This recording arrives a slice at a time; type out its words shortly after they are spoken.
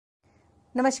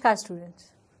Namaskar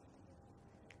students.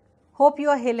 Hope you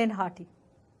are hale and hearty,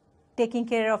 taking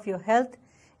care of your health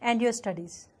and your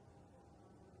studies.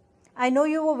 I know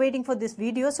you were waiting for this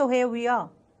video, so here we are.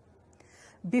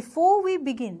 Before we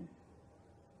begin,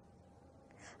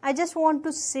 I just want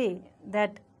to say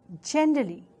that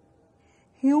generally,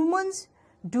 humans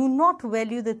do not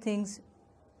value the things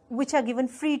which are given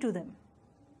free to them.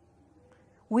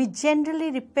 We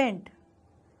generally repent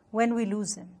when we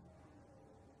lose them.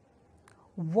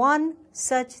 One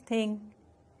such thing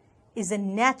is a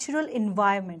natural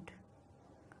environment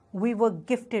we were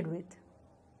gifted with,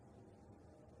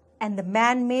 and the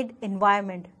man-made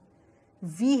environment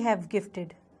we have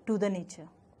gifted to the nature.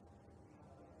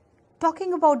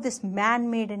 Talking about this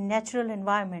man-made and natural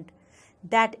environment,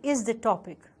 that is the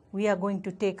topic we are going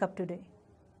to take up today.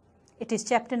 It is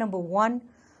chapter number 1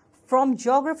 from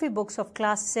Geography books of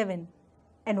class 7,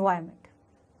 Environment.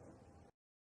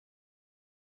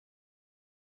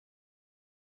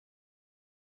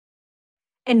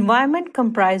 Environment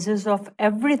comprises of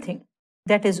everything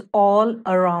that is all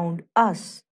around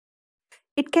us.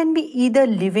 It can be either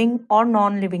living or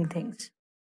non-living things.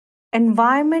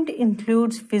 Environment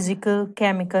includes physical,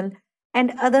 chemical,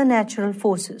 and other natural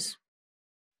forces.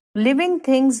 Living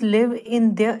things live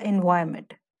in their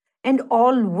environment and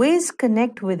always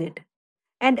connect with it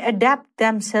and adapt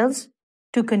themselves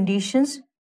to conditions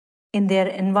in their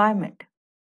environment.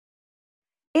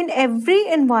 In every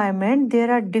environment, there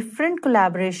are different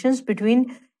collaborations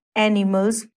between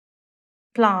animals,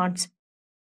 plants,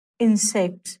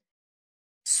 insects,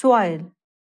 soil,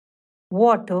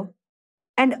 water,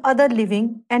 and other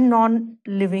living and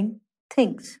non-living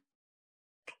things.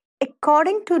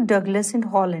 According to Douglas and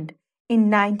Holland in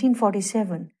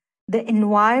 1947, the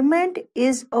environment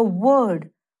is a word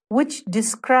which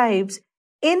describes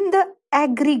in the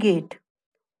aggregate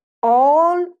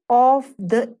all of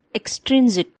the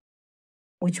extrinsic,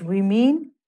 which we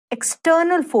mean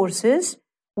external forces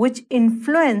which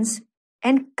influence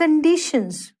and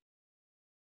conditions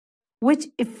which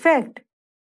affect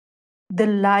the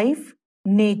life,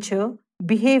 nature,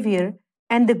 behavior,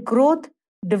 and the growth,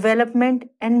 development,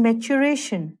 and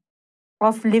maturation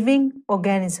of living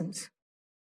organisms.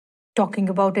 Talking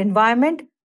about environment,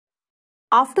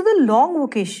 after the long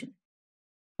vacation,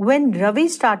 when Ravi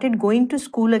started going to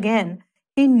school again,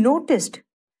 he noticed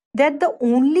that the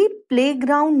only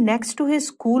playground next to his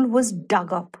school was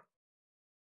dug up.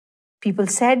 People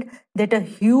said that a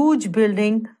huge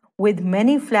building with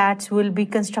many flats will be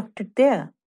constructed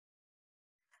there.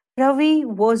 Ravi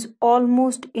was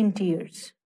almost in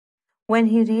tears when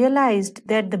he realized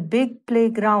that the big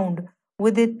playground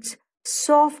with its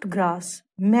soft grass,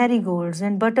 marigolds,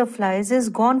 and butterflies is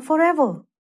gone forever.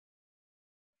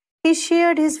 He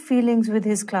shared his feelings with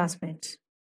his classmates.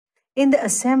 In the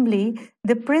assembly,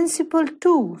 the principal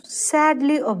too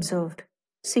sadly observed,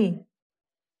 "See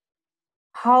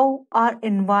how our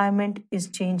environment is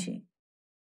changing."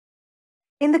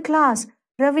 In the class,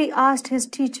 Ravi asked his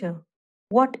teacher,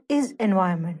 "What is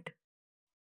environment?"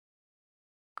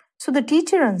 So the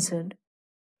teacher answered,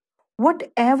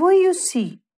 "Whatever you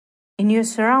see in your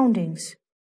surroundings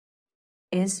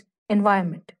is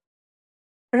environment."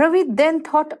 Ravi then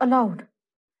thought aloud.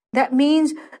 That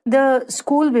means the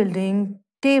school building,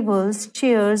 tables,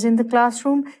 chairs in the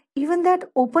classroom, even that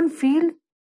open field,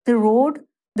 the road,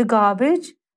 the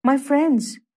garbage, my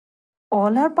friends,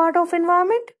 all are part of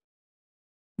environment?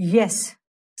 Yes,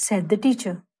 said the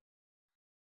teacher.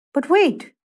 But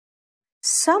wait,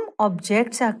 some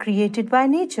objects are created by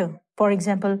nature. For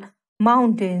example,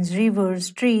 mountains,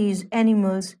 rivers, trees,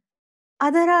 animals.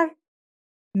 Other are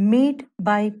made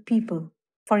by people.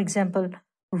 For example,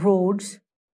 roads,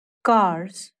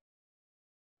 cars,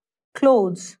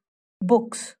 clothes,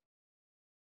 books.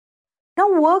 Now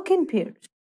work in pairs.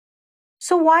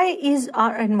 So why is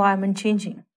our environment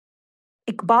changing?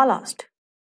 Iqbal asked.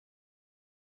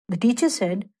 The teacher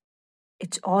said,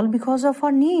 it's all because of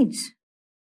our needs.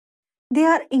 They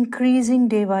are increasing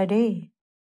day by day.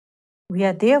 We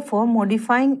are therefore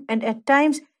modifying and at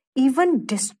times even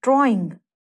destroying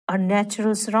our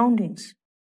natural surroundings.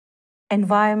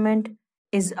 Environment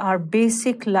is our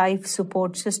basic life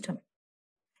support system.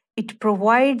 It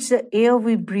provides the air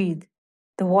we breathe,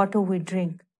 the water we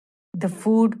drink, the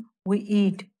food we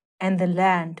eat, and the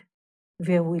land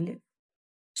where we live.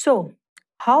 So,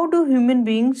 how do human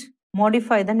beings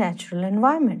modify the natural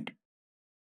environment?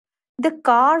 The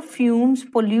car fumes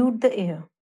pollute the air.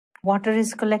 Water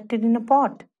is collected in a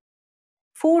pot.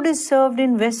 Food is served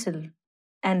in vessel,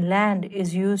 and land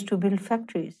is used to build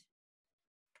factories.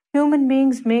 Human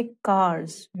beings make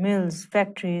cars, mills,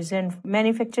 factories, and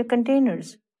manufacture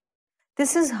containers.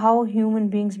 This is how human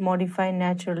beings modify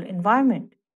natural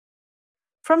environment.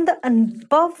 From the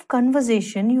above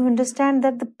conversation, you understand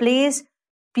that the place,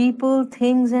 people,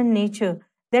 things, and nature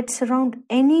that surround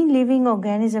any living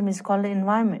organism is called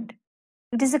environment.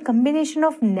 It is a combination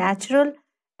of natural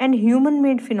and human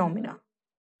made phenomena.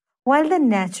 While the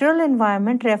natural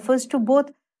environment refers to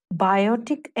both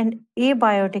biotic and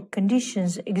abiotic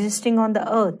conditions existing on the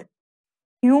earth,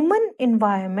 human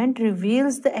environment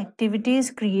reveals the activities,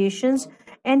 creations,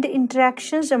 and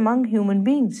interactions among human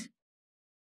beings.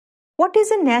 What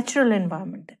is a natural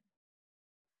environment?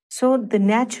 So, the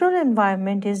natural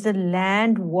environment is the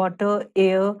land, water,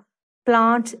 air,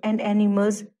 plants, and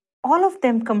animals. All of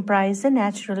them comprise the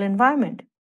natural environment.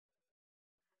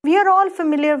 We are all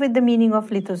familiar with the meaning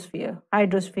of lithosphere,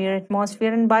 hydrosphere,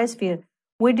 atmosphere, and biosphere.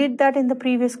 We did that in the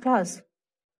previous class.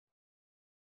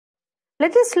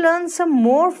 Let us learn some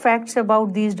more facts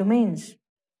about these domains.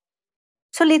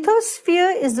 So,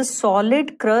 lithosphere is the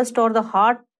solid crust or the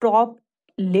hard top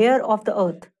layer of the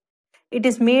earth. It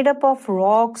is made up of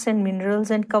rocks and minerals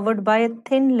and covered by a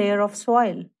thin layer of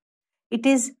soil. It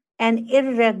is an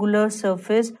irregular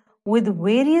surface with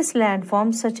various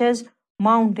landforms such as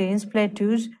mountains,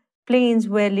 plateaus, plains,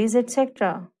 valleys,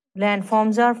 etc.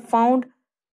 Landforms are found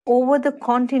over the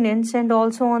continents and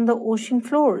also on the ocean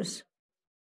floors.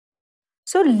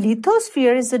 So,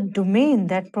 lithosphere is a domain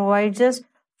that provides us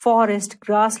forest,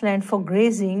 grassland for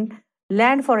grazing,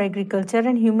 land for agriculture,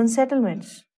 and human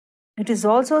settlements. It is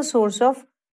also a source of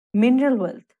mineral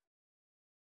wealth.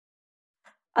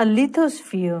 A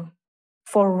lithosphere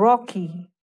for rocky,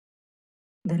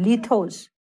 the lithos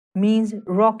means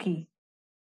rocky,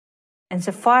 and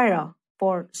sapphira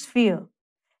for sphere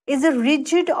is a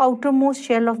rigid outermost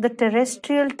shell of the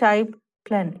terrestrial type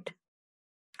planet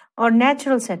or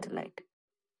natural satellite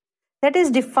that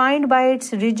is defined by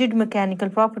its rigid mechanical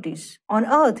properties. On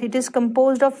Earth, it is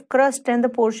composed of crust and the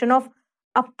portion of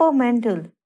upper mantle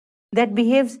that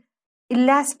behaves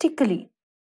elastically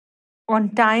on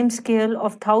time scale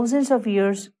of thousands of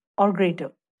years or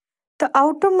greater. The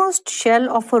outermost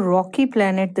shell of a rocky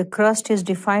planet, the crust, is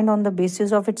defined on the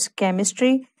basis of its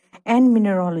chemistry and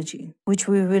mineralogy, which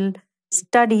we will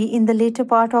study in the later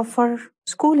part of our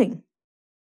schooling.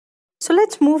 So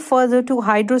let's move further to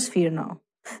hydrosphere now.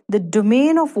 The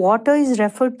domain of water is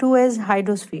referred to as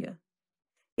hydrosphere.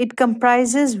 It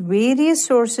comprises various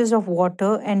sources of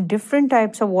water and different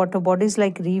types of water bodies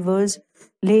like rivers,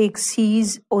 lakes,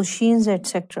 seas, oceans,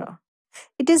 etc.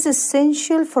 It is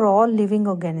essential for all living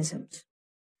organisms.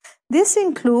 This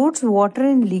includes water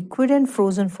in liquid and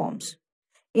frozen forms,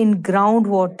 in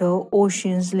groundwater,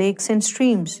 oceans, lakes, and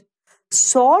streams.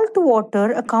 Salt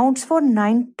water accounts for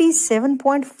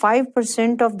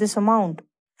 97.5% of this amount,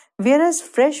 whereas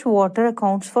fresh water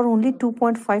accounts for only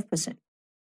 2.5%.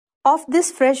 Of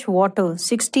this fresh water,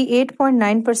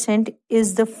 68.9%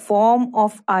 is the form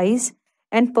of ice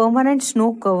and permanent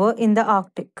snow cover in the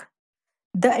Arctic.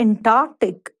 The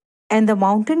Antarctic and the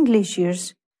mountain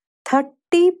glaciers,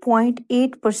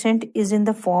 30.8% is in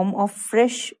the form of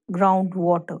fresh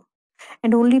groundwater,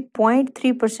 and only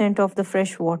 0.3% of the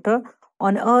fresh water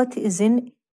on Earth is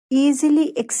in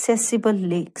easily accessible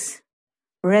lakes,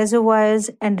 reservoirs,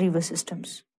 and river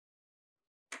systems.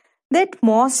 The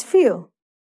atmosphere,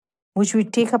 which we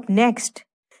take up next,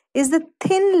 is the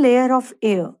thin layer of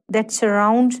air that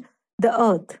surrounds the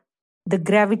Earth. The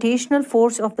gravitational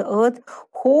force of the Earth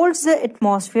holds the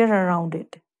atmosphere around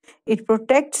it. It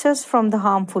protects us from the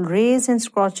harmful rays and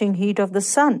scorching heat of the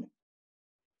sun.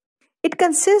 It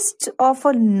consists of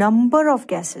a number of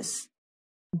gases,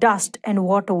 dust, and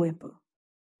water vapor.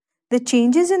 The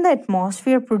changes in the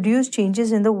atmosphere produce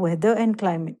changes in the weather and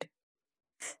climate.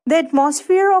 The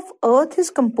atmosphere of Earth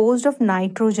is composed of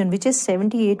nitrogen, which is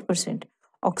 78%,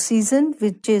 oxygen,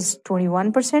 which is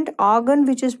 21%, argon,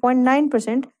 which is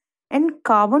 0.9%, and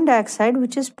carbon dioxide,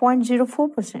 which is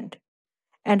 0.04%,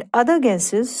 and other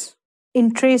gases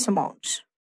in trace amounts.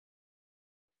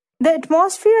 The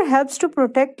atmosphere helps to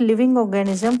protect living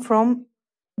organisms from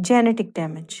genetic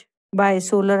damage by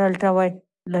solar ultraviolet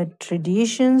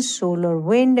radiations, solar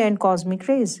wind, and cosmic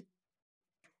rays.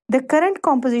 The current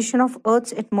composition of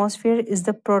Earth's atmosphere is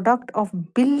the product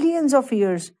of billions of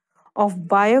years of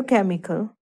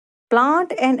biochemical,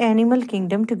 plant and animal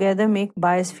kingdom together make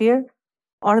biosphere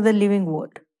or the living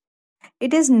world.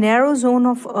 It is narrow zone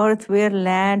of Earth where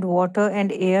land, water,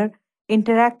 and air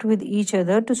interact with each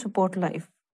other to support life.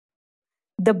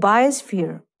 The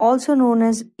biosphere, also known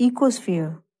as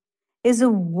ecosphere, is a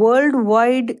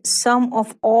worldwide sum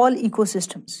of all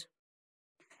ecosystems.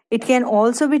 It can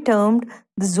also be termed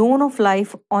the zone of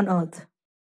life on Earth,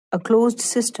 a closed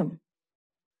system.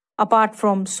 apart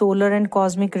from solar and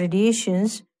cosmic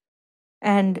radiations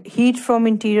and heat from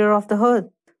interior of the earth,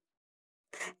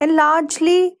 and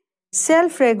largely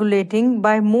self-regulating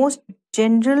by most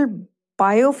general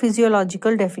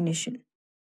biophysiological definition.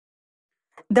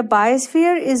 The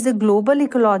biosphere is the global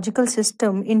ecological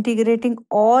system integrating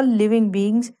all living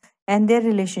beings and their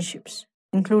relationships,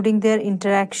 including their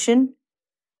interaction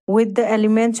with the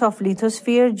elements of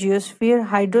lithosphere, geosphere,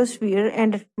 hydrosphere,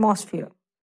 and atmosphere.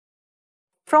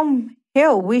 From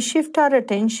here, we shift our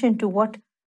attention to what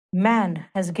man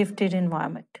has gifted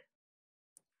environment.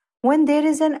 When there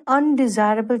is an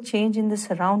undesirable change in the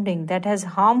surrounding that has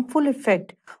harmful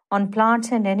effect on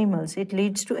plants and animals, it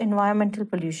leads to environmental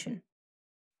pollution.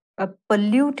 A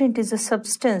pollutant is a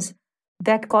substance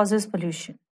that causes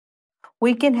pollution.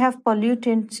 We can have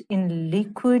pollutants in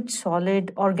liquid,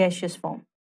 solid, or gaseous form.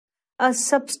 A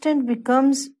substance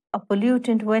becomes a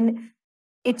pollutant when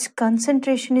its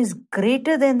concentration is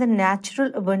greater than the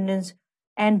natural abundance,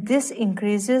 and this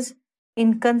increases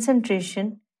in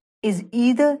concentration is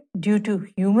either due to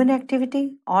human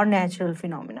activity or natural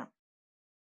phenomena.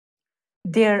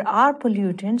 There are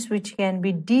pollutants which can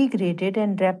be degraded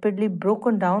and rapidly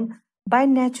broken down by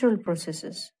natural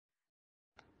processes,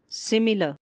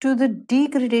 similar to the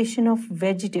degradation of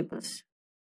vegetables.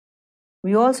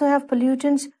 We also have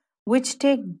pollutants which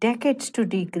take decades to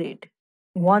degrade.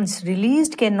 Once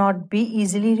released, cannot be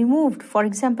easily removed. For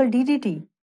example, DDT,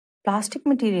 plastic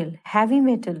material, heavy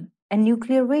metal, and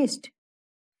nuclear waste.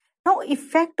 Now,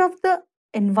 effect of the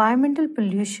environmental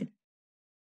pollution.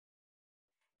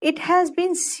 It has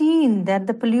been seen that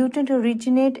the pollutant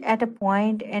originate at a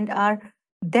point and are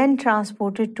then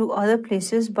transported to other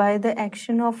places by the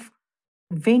action of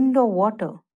wind or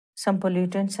water. Some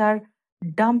pollutants are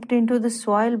dumped into the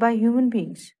soil by human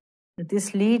beings.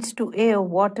 This leads to air,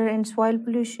 water, and soil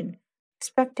pollution,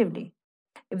 respectively.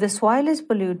 If the soil is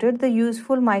polluted, the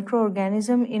useful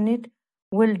microorganism in it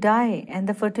will die and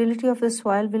the fertility of the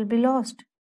soil will be lost.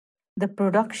 The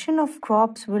production of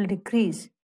crops will decrease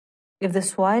if the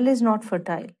soil is not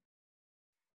fertile.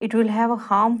 It will have a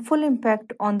harmful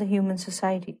impact on the human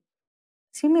society.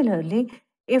 Similarly,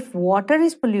 if water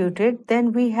is polluted,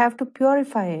 then we have to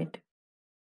purify it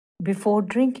before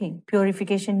drinking.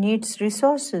 Purification needs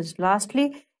resources.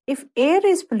 Lastly, if air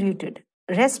is polluted,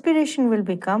 respiration will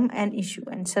become an issue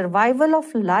and survival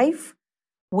of life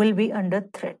will be under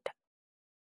threat.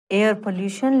 Air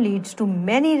pollution leads to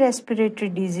many respiratory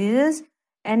diseases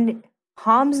and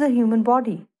harms the human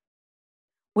body.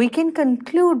 We can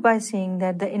conclude by saying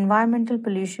that the environmental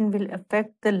pollution will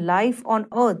affect the life on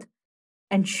earth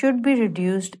and should be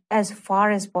reduced as far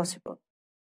as possible.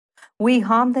 We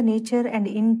harm the nature and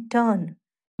in turn,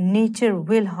 nature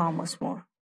will harm us more.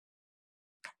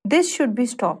 This should be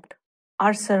stopped.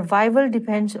 Our survival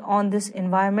depends on this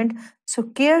environment, so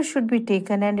care should be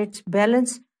taken and its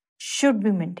balance should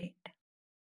be maintained.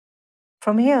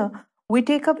 From here, we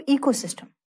take up ecosystem.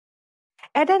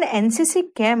 At an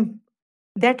NCC camp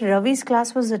that Ravi's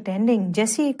class was attending,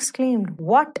 Jessie exclaimed,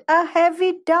 "What a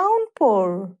heavy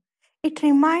downpour! It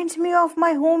reminds me of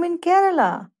my home in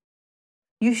Kerala.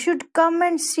 You should come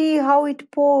and see how it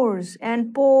pours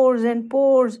and pours and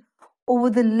pours over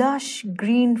the lush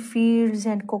green fields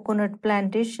and coconut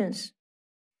plantations."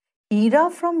 Hira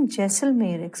from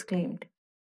Jaisalmer exclaimed,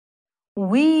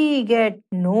 "We get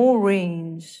no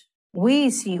rains. We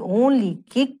see only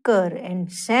kicker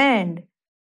and sand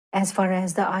as far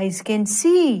as the eyes can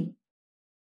see.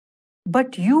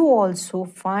 But you also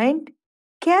find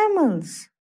camels."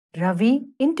 Ravi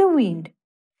intervened.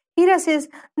 Hira says,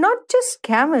 "Not just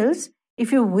camels.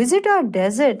 If you visit our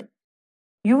desert,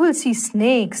 you will see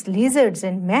snakes, lizards,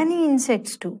 and many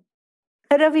insects too."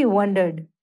 Ravi wondered,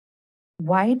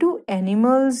 why do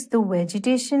animals, the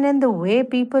vegetation, and the way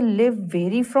people live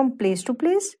vary from place to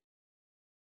place?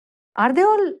 Are they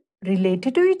all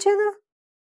related to each other?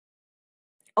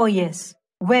 "Oh, yes,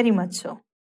 very much so,"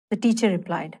 the teacher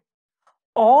replied.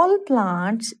 "All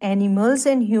plants, animals,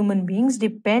 and human beings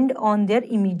depend on their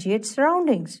immediate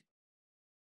surroundings.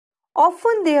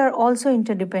 Often they are also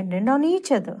interdependent on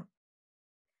each other.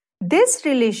 This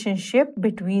relationship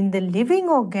between the living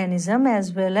organism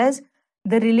as well as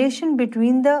the relation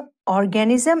between the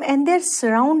organism and their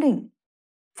surrounding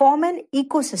form an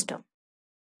ecosystem.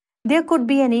 There could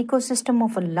be an ecosystem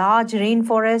of a large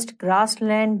rainforest,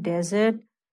 grassland, desert,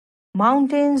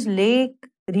 mountains, lake,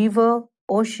 river,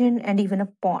 ocean, and even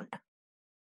a pond."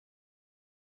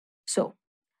 So,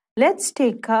 let's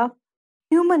take up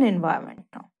human environment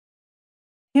now.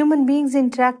 Human beings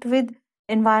interact with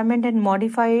environment and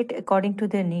modify it according to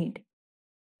their need.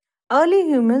 Early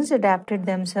humans adapted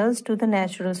themselves to the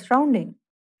natural surrounding.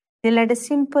 They led a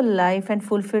simple life and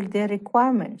fulfilled their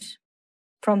requirements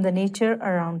from the nature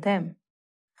around them.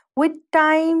 With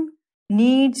time,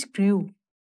 needs grew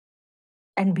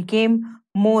and became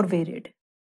more varied.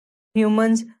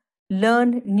 Humans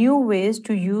learned new ways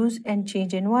to use and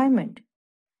change environment.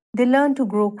 They learned to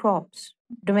grow crops,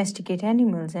 domesticate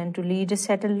animals, and to lead a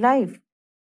settled life.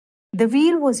 The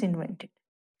wheel was invented.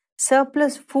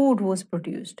 Surplus food was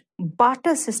produced.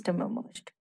 Barter system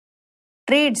emerged.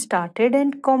 Trade started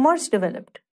and commerce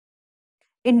developed.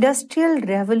 Industrial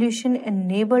revolution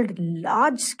enabled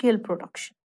large-scale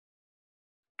production.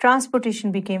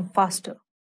 Transportation became faster.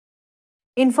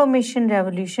 Information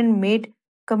revolution made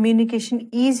communication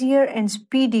easier and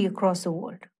speedy across the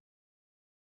world.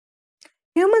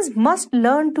 Humans must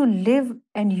learn to live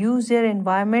and use their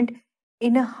environment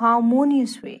in a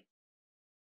harmonious way.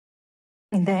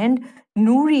 In the end,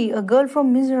 Noori, a girl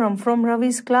from Mizoram from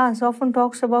Ravi's class, often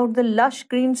talks about the lush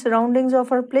green surroundings of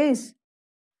her place.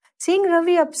 Seeing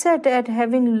Ravi upset at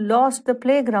having lost the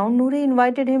playground, Noori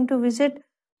invited him to visit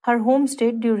her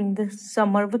homestead during the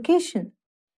summer vacation.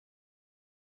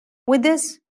 With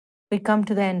this, we come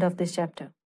to the end of this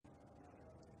chapter.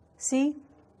 See,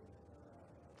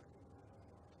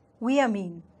 we are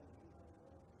mean.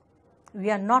 We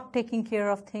are not taking care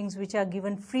of things which are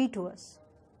given free to us.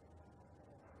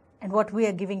 And what we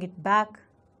are giving it back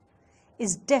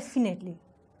is definitely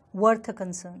worth a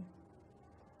concern.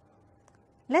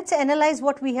 Let's analyze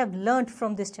what we have learned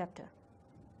from this chapter.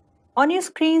 On your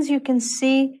screens, you can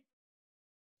see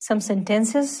some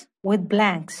sentences with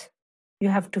blanks. You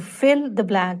have to fill the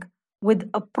blank with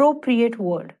appropriate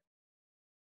word.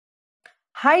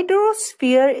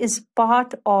 Hydrosphere is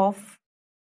part of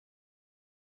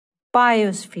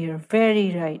biosphere.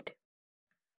 Very right.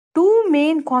 Two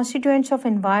main constituents of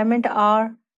environment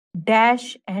are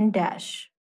dash and dash.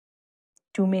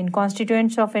 Two main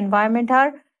constituents of environment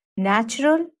are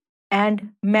natural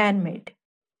and man-made.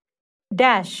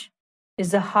 Dash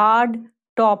is the hard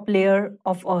top layer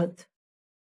of Earth.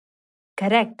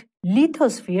 Correct.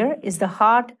 Lithosphere is the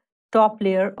hard top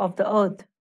layer of the Earth.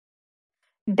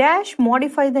 Dash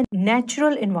modify the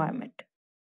natural environment.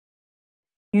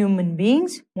 Human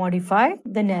beings modify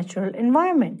the natural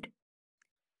environment.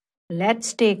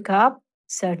 Let's take up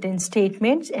certain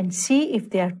statements and see if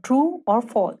they are true or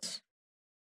false.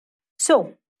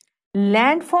 So,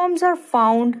 landforms are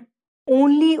found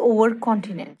only over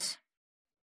continents.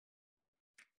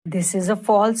 This is a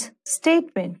false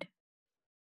statement.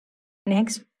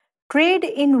 Next, trade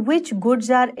in which goods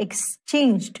are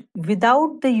exchanged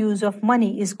without the use of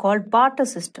money is called barter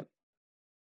system.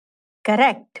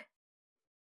 Correct.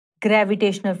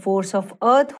 Gravitational force of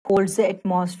Earth holds the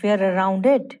atmosphere around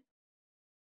it.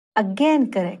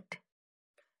 Again correct.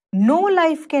 No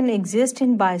life can exist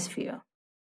in biosphere.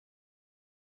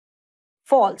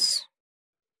 False.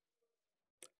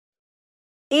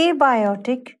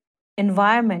 Abiotic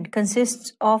environment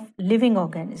consists of living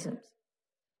organisms.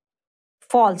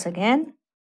 False again.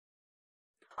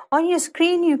 On your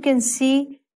screen you can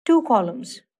see two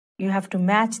columns. You have to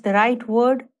match the right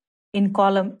word in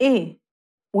column A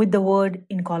with the word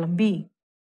in column B.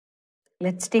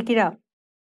 Let's take it up.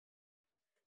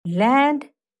 Land.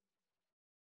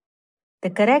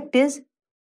 The correct is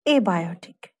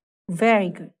abiotic. Very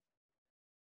good.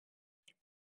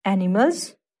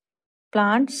 Animals,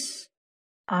 plants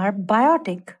are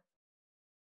biotic.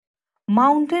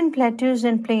 Mountain plateaus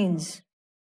and plains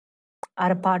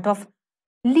are a part of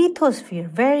lithosphere.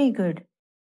 Very good.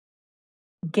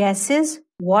 Gases,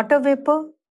 water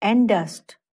vapor and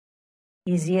dust.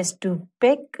 Easiest to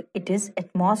pick, it is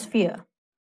atmosphere.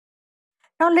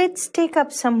 Now let's take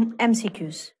up some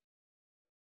MCQs.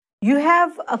 You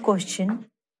have a question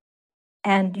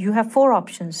and you have 4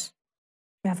 options.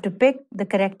 You have to pick the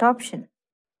correct option.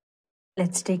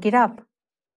 Let's take it up.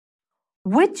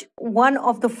 Which one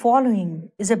of the following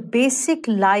is a basic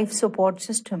life support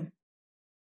system?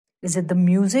 Is it the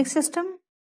music system?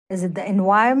 Is it the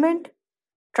environment,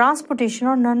 transportation,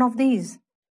 or none of these?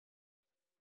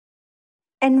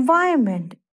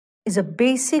 Environment is a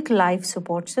basic life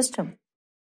support system.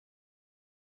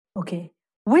 Okay,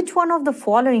 which one of the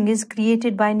following is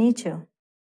created by nature?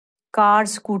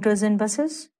 Cars, scooters, and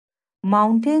buses?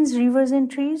 Mountains, rivers,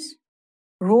 and trees?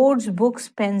 Roads, books,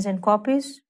 pens, and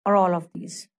copies? Or all of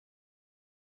these?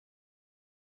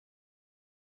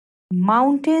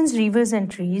 Mountains, rivers, and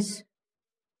trees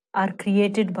are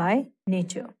created by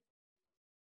nature.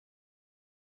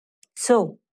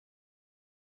 So,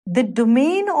 the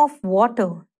domain of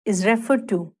water is referred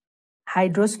to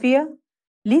hydrosphere,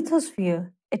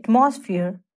 lithosphere,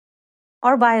 atmosphere,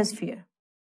 or biosphere.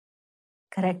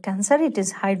 Correct answer, it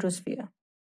is hydrosphere.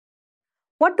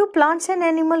 What do plants and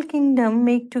animal kingdom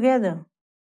make together?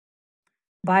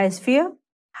 Biosphere,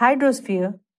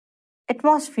 hydrosphere,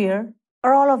 atmosphere,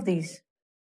 or all of these?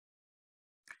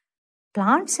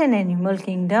 Plants and animal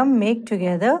kingdom make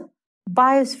together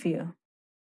biosphere.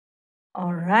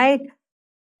 All right.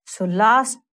 So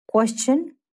last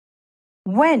question.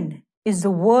 When is the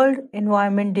World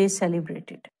Environment Day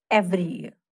celebrated? Every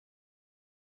year.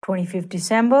 25th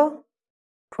December,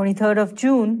 23rd of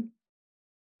June,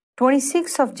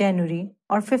 26th of January,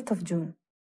 or 5th of June.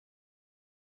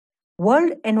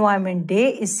 World Environment Day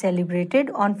is celebrated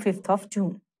on 5th of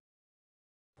June.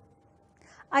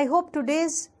 I hope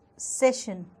today's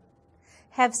session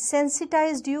have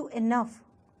sensitized you enough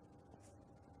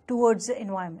towards the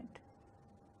environment.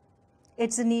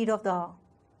 It's the need of the hour.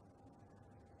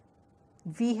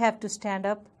 We have to stand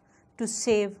up to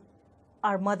save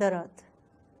our Mother Earth.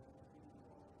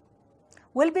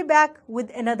 We'll be back with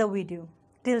another video.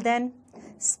 Till then,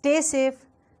 stay safe,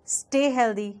 stay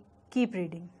healthy, keep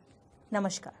reading.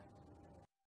 Namaskar.